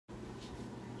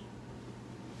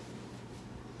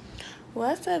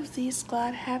What's up, Z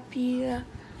Squad? Happy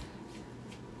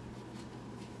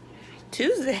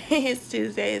Tuesday. It's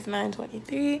Tuesday. It's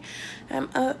 9:23. I'm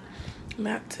up. I'm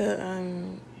about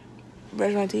to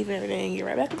brush my teeth and everything and get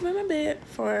right back up in my bed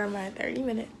for my 30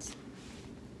 minutes.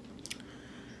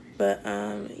 But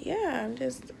yeah, I'm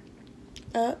just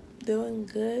up, doing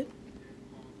good.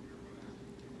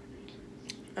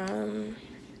 I'm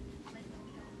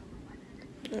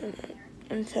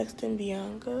texting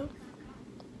Bianca.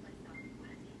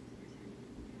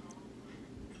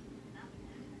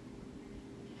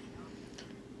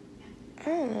 I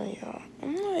don't know, y'all.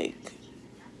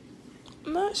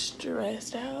 I'm not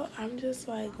stressed out. I'm just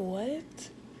like, what?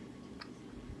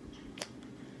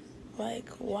 Like,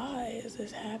 why is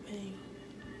this happening?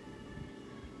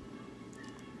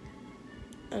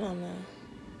 I don't know.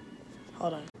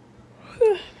 Hold on.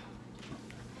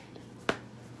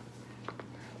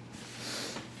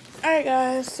 Alright,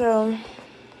 guys, so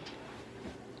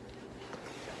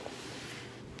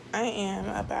I am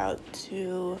about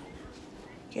to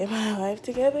get my life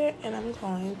together, and I'm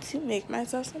going to make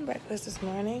myself some breakfast this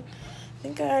morning. I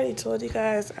think I already told you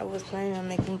guys I was planning on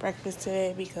making breakfast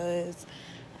today because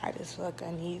I just feel like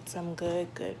I need some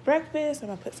good breakfast. I'm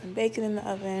going to put some bacon in the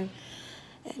oven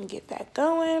and get that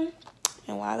going.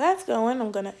 And while that's going,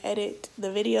 I'm going to edit the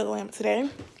video going up today,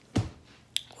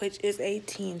 which is a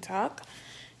teen talk.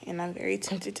 And I'm very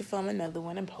tempted to film another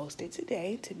one and post it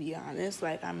today, to be honest.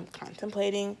 Like, I'm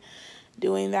contemplating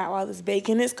doing that while this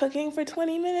bacon is cooking for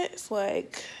 20 minutes,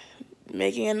 like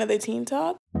making another teen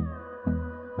talk.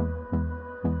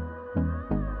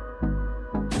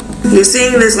 You're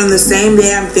seeing this on the same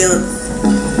day I'm feeling.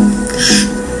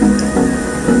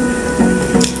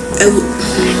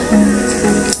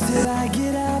 Till I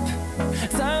get up,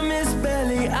 time is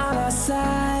barely on our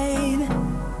side.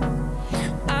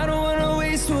 I don't wanna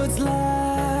waste what's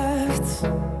left.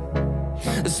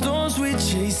 The storms we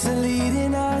chase are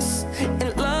leading us,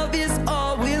 and love is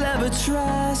all we'll ever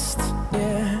trust.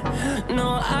 Yeah,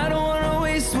 no, I don't wanna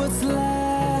waste what's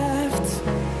left.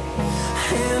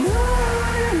 And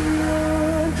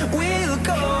on we'll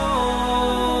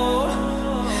go,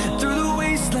 through the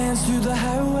wastelands, through the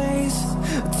highways,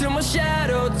 till my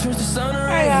shadow turns to sun rays.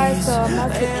 Alright guys, so I'm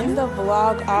about to end the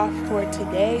vlog off for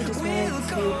today. Just wanted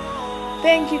to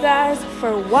thank you guys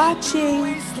for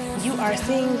watching. You are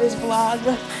seeing this vlog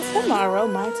tomorrow,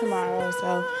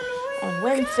 so on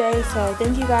Wednesday. So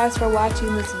thank you guys for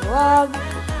watching this vlog.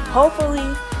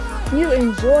 Hopefully you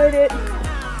enjoyed it.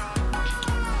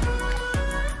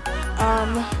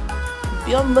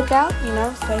 Be on the lookout, you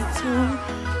know, stay tuned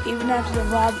even after the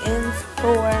vlog ends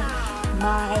for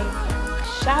my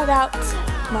shout out,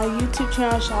 my YouTube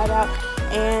channel shout out,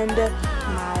 and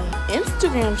my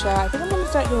Instagram shout out. I think I'm gonna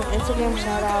start doing Instagram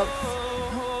shout outs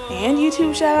and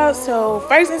YouTube shout outs. So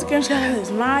first Instagram shout out is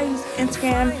my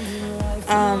Instagram.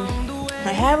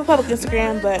 I have a public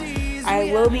Instagram, but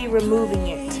I will be removing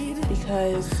it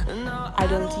because I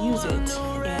don't use it,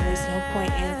 and there's no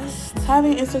point in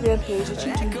having an Instagram page that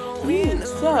you do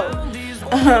use. So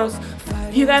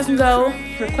you guys can go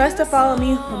request to follow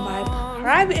me on my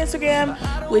private Instagram,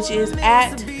 which is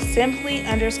at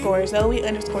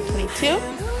simply_Zoie_22.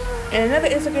 And another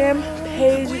Instagram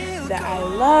page that I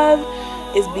love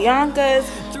is Bianca's.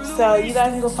 So you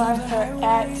guys can go find her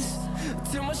at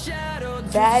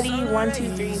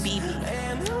Baddie123BB.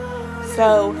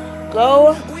 So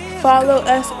go follow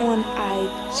us on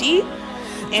IG.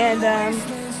 And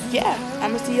yeah,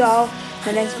 I'm gonna see y'all in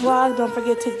the next vlog. Don't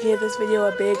forget to give this video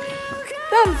a big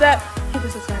thumbs up, hit the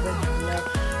subscribe button down below,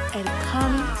 and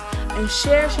comment and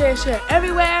share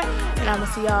everywhere. And I'm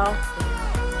gonna see y'all.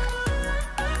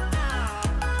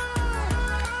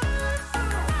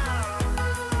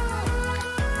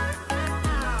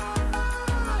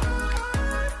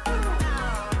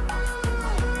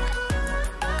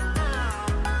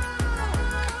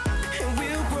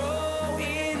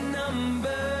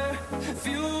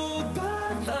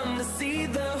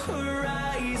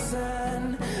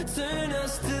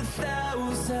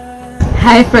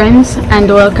 Hi friends, and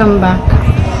welcome back.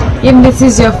 If this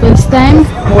is your first time,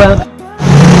 welcome.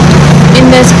 In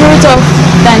the spirit of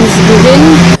Thanksgiving,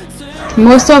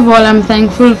 most of all I'm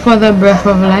thankful for the breath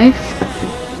of life.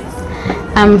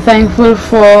 I'm thankful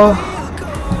for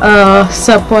a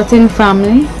supporting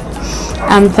family.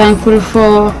 I'm thankful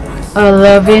for a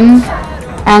loving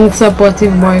and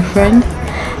supportive boyfriend.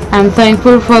 I'm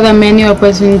thankful for the many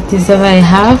opportunities that I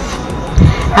have.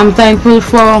 I'm thankful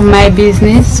for my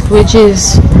business, which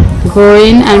is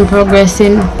growing and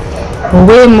progressing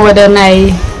way more than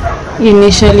I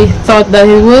initially thought that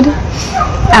it would.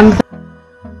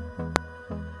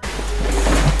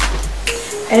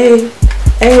 Hey,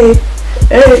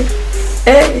 Hey,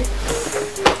 hey.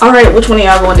 Alright, which one of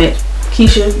y'all going next?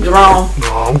 Keisha, Jerome? No,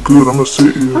 I'm good. I'm gonna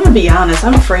sit here. I'm gonna be honest,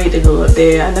 I'm afraid to go up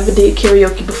there. I never did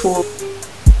karaoke before.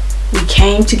 We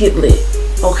came to get lit,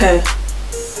 okay?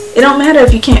 It don't matter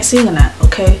if you can't sing or not,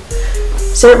 okay?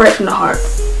 Say it right from the heart,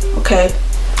 okay?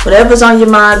 Whatever's on your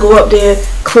mind, go up there,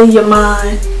 clear your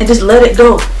mind, and just let it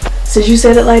go. Since you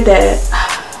said it like that.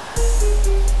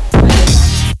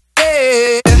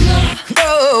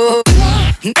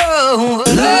 No.